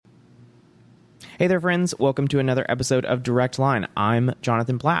Hey there, friends. Welcome to another episode of Direct Line. I'm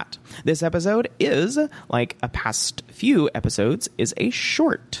Jonathan Platt. This episode is, like a past few episodes, is a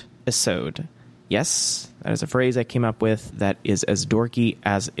short episode. Yes, that is a phrase I came up with that is as dorky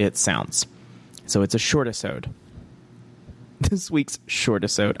as it sounds. So it's a short episode. This week's short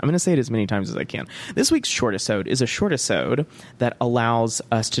episode, I'm going to say it as many times as I can. This week's short episode is a short episode that allows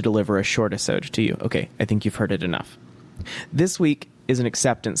us to deliver a short episode to you. Okay, I think you've heard it enough. This week is an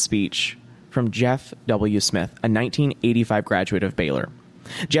acceptance speech from Jeff W. Smith, a 1985 graduate of Baylor.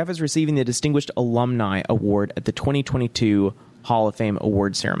 Jeff is receiving the Distinguished Alumni Award at the 2022 Hall of Fame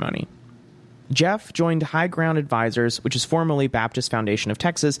award ceremony. Jeff joined High Ground Advisors, which is formerly Baptist Foundation of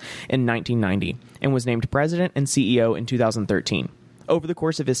Texas, in 1990, and was named president and CEO in 2013. Over the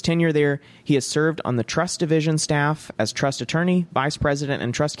course of his tenure there, he has served on the Trust Division staff as Trust Attorney, Vice President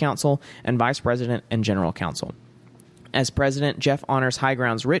and Trust Counsel, and Vice President and General Counsel. As president, Jeff honors High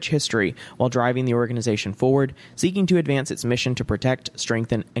Ground's rich history while driving the organization forward, seeking to advance its mission to protect,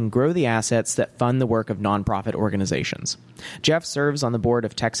 strengthen, and grow the assets that fund the work of nonprofit organizations. Jeff serves on the board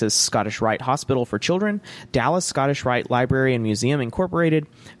of Texas Scottish Rite Hospital for Children, Dallas Scottish Rite Library and Museum Incorporated,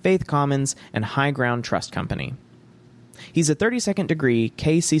 Faith Commons, and High Ground Trust Company. He's a 32nd degree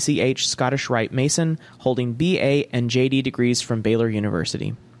KCCH Scottish Rite Mason, holding BA and JD degrees from Baylor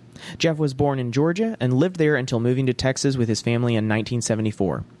University. Jeff was born in Georgia and lived there until moving to Texas with his family in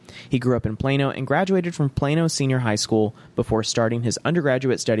 1974. He grew up in Plano and graduated from Plano Senior High School before starting his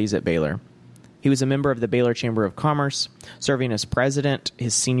undergraduate studies at Baylor. He was a member of the Baylor Chamber of Commerce, serving as president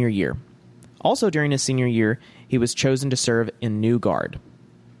his senior year. Also during his senior year, he was chosen to serve in New Guard.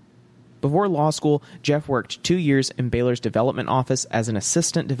 Before law school, Jeff worked 2 years in Baylor's development office as an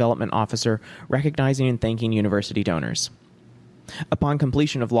assistant development officer, recognizing and thanking university donors. Upon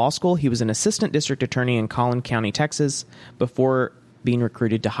completion of law school, he was an assistant district attorney in Collin County, Texas, before being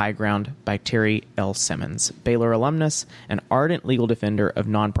recruited to High Ground by Terry L. Simmons, Baylor alumnus and ardent legal defender of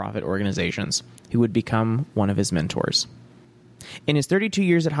nonprofit organizations, who would become one of his mentors. In his 32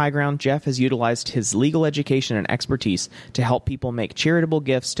 years at High Ground, Jeff has utilized his legal education and expertise to help people make charitable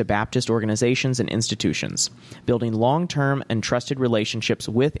gifts to Baptist organizations and institutions, building long-term and trusted relationships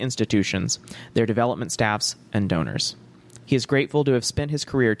with institutions, their development staffs, and donors. He is grateful to have spent his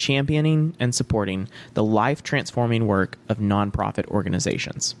career championing and supporting the life-transforming work of nonprofit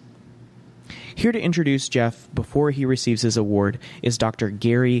organizations. Here to introduce Jeff before he receives his award is Dr.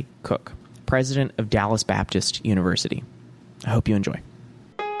 Gary Cook, president of Dallas Baptist University. I hope you enjoy.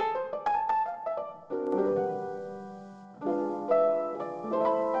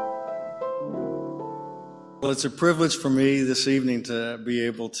 Well, it's a privilege for me this evening to be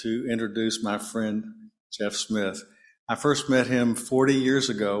able to introduce my friend, Jeff Smith. I first met him 40 years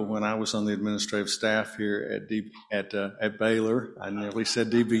ago when I was on the administrative staff here at Baylor. I nearly said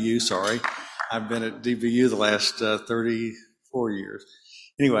DBU, sorry. I've been at DBU the last 34 years.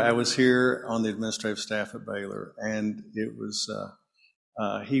 Anyway, I was here on the administrative staff at Baylor, and it was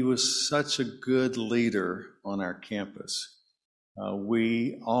he was such a good leader on our campus.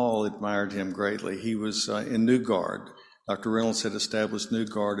 We all admired him greatly. He was in New Guard. Dr. Reynolds had established New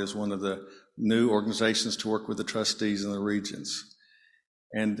Guard as one of the new organizations to work with the trustees in the regions.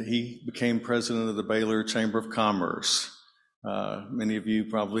 And he became president of the Baylor Chamber of Commerce. Many of you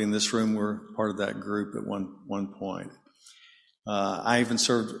probably in this room were part of that group at one point. I even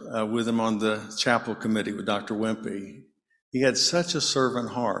served with him on the chapel committee with Dr. Wimpy. He had such a servant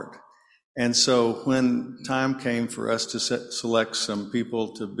heart. And so when time came for us to select some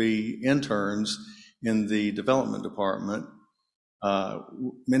people to be interns in the development department,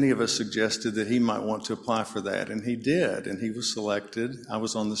 many of us suggested that he might want to apply for that, and he did, and he was selected. I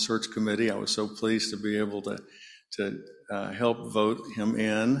was on the search committee. I was so pleased to be able to help vote him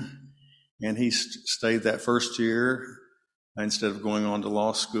in, and he stayed that first year instead of going on to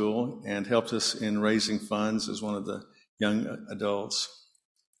law school and helped us in raising funds as one of the young adults.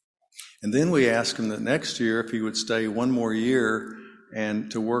 And then we asked him that next year if he would stay one more year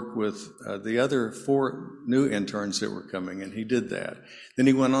and to work with the other 4 new interns that were coming, and he did that. Then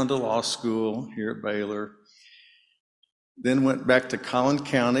he went on to law school here at Baylor, then went back to Collin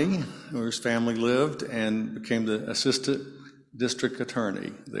County, where his family lived, and became the assistant district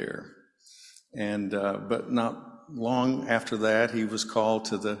attorney there. And but not long after that, he was called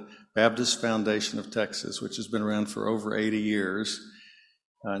to the Baptist Foundation of Texas, which has been around for over 80 years.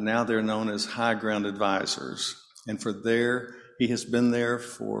 Now they're known as High Ground Advisors. And he has been there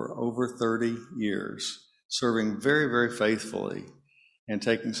for over 30 years, serving very, very faithfully and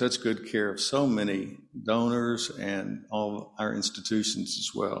taking such good care of so many donors and all our institutions as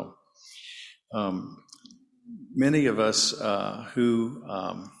well. Many of us who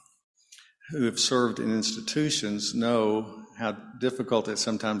who have served in institutions know how difficult it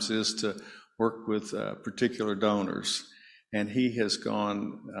sometimes is to work with particular donors. And he has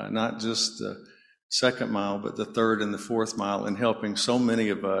gone not just the second mile, but the third and the fourth mile in helping so many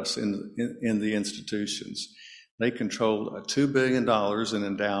of us in the institutions. They control $2 billion in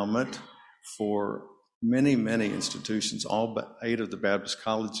endowment for many, many institutions. All but 8 of the Baptist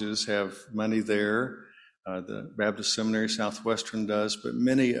colleges have money there. The Baptist Seminary Southwestern does, but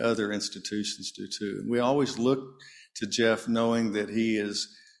many other institutions do too. We always look to Jeff knowing that he is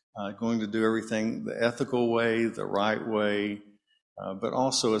going to do everything the ethical way, the right way, but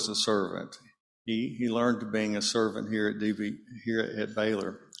also as a servant. He learned being a servant here at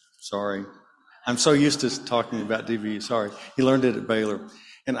Baylor. Sorry. I'm so used to talking about DBU. Sorry. He learned it at Baylor.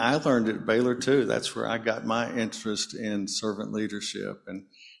 And I learned it at Baylor too. That's where I got my interest in servant leadership. And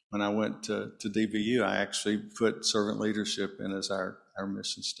when I went to DBU, I actually put servant leadership in as our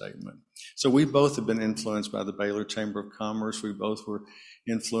mission statement. So we both have been influenced by the Baylor Chamber of Commerce. We both were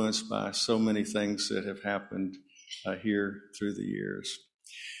influenced by so many things that have happened here through the years.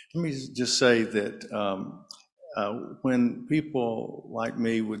 Let me just say that when people like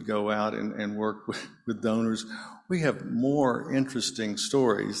me would go out and work with donors, we have more interesting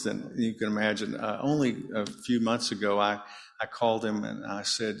stories than you can imagine. Only a few months ago, I called him and I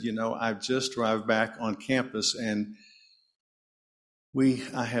said, I've just arrived back on campus and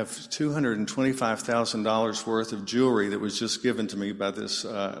I have $225,000 worth of jewelry that was just given to me by this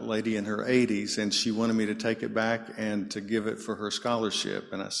lady in her 80s, and she wanted me to take it back and to give it for her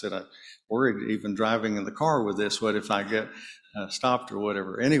scholarship. And I said, I'm worried even driving in the car with this, what if I get stopped or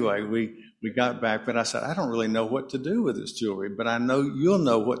whatever. Anyway, we got back, but I said, I don't really know what to do with this jewelry, but I know you'll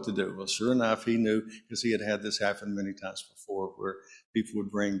know what to do. Well, sure enough, he knew, because he had this happen many times before, where people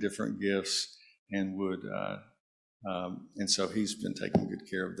would bring different gifts and would and so he's been taking good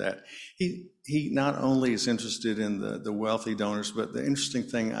care of that. He not only is interested in the wealthy donors, but the interesting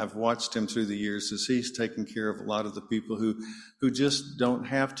thing I've watched him through the years is he's taken care of a lot of the people who just don't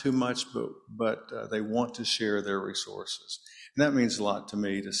have too much, but they want to share their resources. And that means a lot to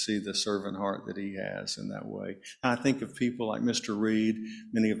me, to see the servant heart that he has in that way. I think of people like Mr. Reed.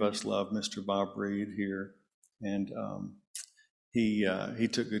 Many of us love Mr. Bob Reed here. And he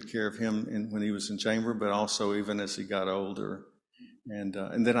took good care of him when he was in chamber, but also even as he got older. And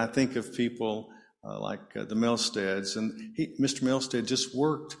then I think of people like the Milsteads. And Mr. Milstead just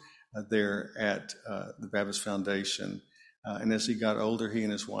worked there at the Baptist Foundation. And as he got older, he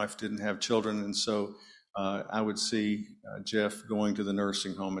and his wife didn't have children. And so I would see Jeff going to the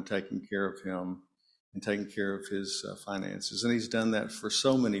nursing home and taking care of him and taking care of his finances. And he's done that for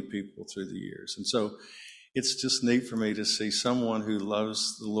so many people through the years. And so it's just neat for me to see someone who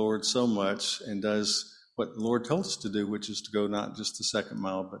loves the Lord so much and does what the Lord told us to do, which is to go not just the second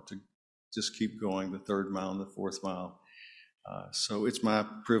mile, but to just keep going the third mile and the fourth mile. So it's my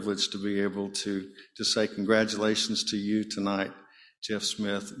privilege to be able to say congratulations to you tonight, Jeff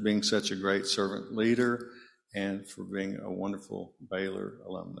Smith, being such a great servant leader and for being a wonderful Baylor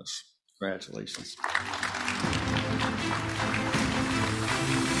alumnus. Congratulations.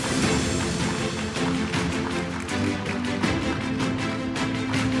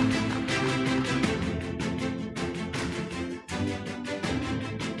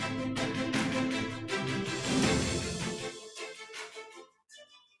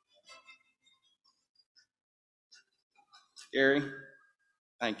 Gary,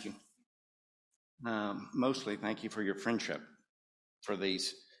 thank you. Mostly thank you for your friendship for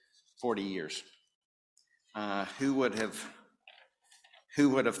these 40 years. Who would have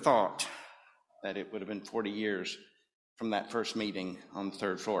thought that it would have been 40 years from that first meeting on the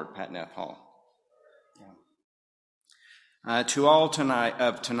third floor at Pat Neff Hall? Yeah. To all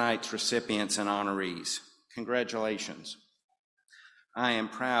tonight's recipients and honorees, congratulations. I am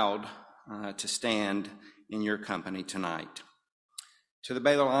proud to stand in your company tonight. To the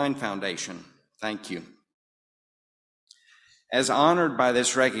Baylor Line Foundation, thank you. As honored by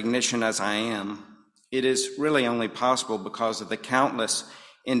this recognition as I am, it is really only possible because of the countless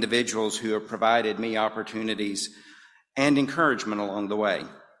individuals who have provided me opportunities and encouragement along the way.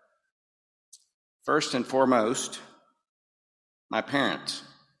 First and foremost, my parents,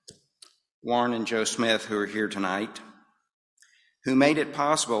 Warren and Joe Smith, who are here tonight, who made it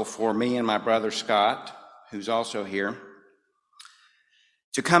possible for me and my brother Scott, who's also here,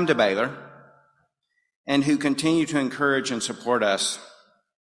 to come to Baylor, and who continue to encourage and support us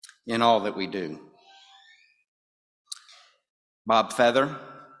in all that we do. Bob Feather,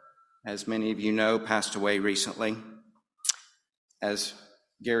 as many of you know, passed away recently. As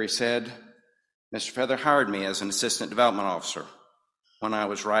Gary said, Mr. Feather hired me as an assistant development officer when I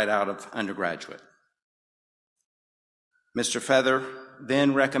was right out of undergraduate. Mr. Feather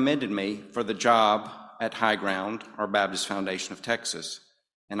then recommended me for the job at High Ground, or Baptist Foundation of Texas,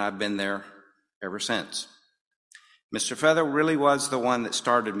 and I've been there ever since. Mr. Feather really was the one that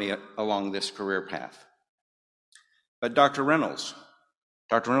started me along this career path. But Dr. Reynolds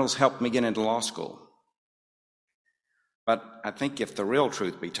helped me get into law school. But I think if the real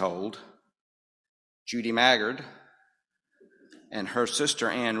truth be told, Judy Maggard and her sister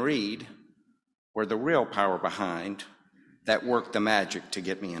Ann Reed were the real power behind that worked the magic to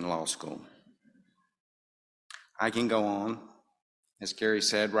get me in law school. I can go on. As Gary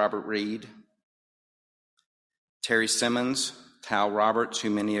said, Robert Reed, Terry Simmons, Tal Roberts, who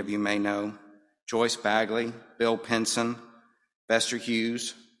many of you may know, Joyce Bagley, Bill Pinson, Bester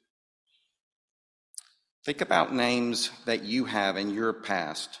Hughes. Think about names that you have in your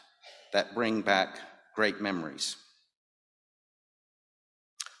past that bring back great memories.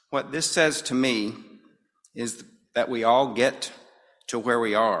 What this says to me is that we all get to where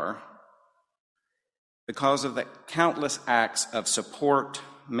we are because of the countless acts of support,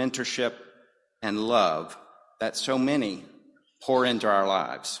 mentorship, and love that so many pour into our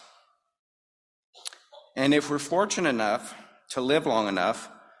lives. And if we're fortunate enough to live long enough,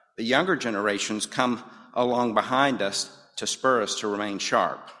 the younger generations come along behind us to spur us to remain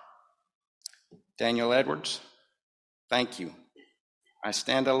sharp. Daniel Edwards, thank you. I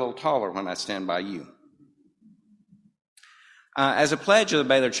stand a little taller when I stand by you. As a pledge of the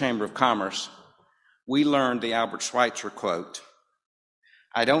Baylor Chamber of Commerce, we learned the Albert Schweitzer quote,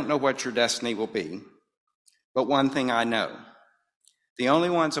 "I don't know what your destiny will be, but one thing I know, the only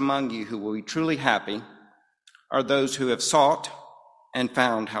ones among you who will be truly happy are those who have sought and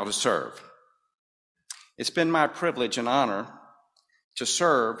found how to serve." It's been my privilege and honor to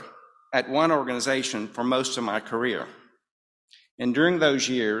serve at one organization for most of my career. And during those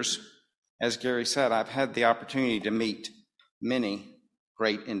years, as Gary said, I've had the opportunity to meet many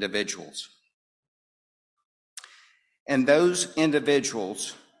great individuals. And those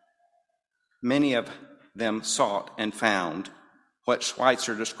individuals, many of them sought and found what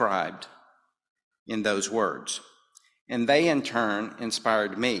Schweitzer described in those words. And they in turn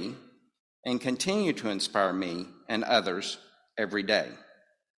inspired me and continue to inspire me and others every day.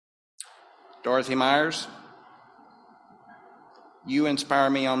 Dorothy Myers, you inspire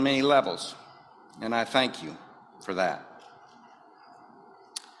me on many levels, and I thank you for that.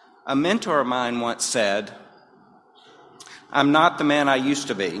 A mentor of mine once said, "I'm not the man I used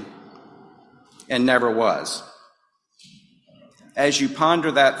to be and never was." As you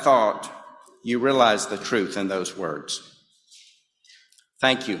ponder that thought, you realize the truth in those words.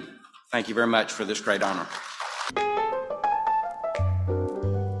 Thank you. Thank you very much for this great honor.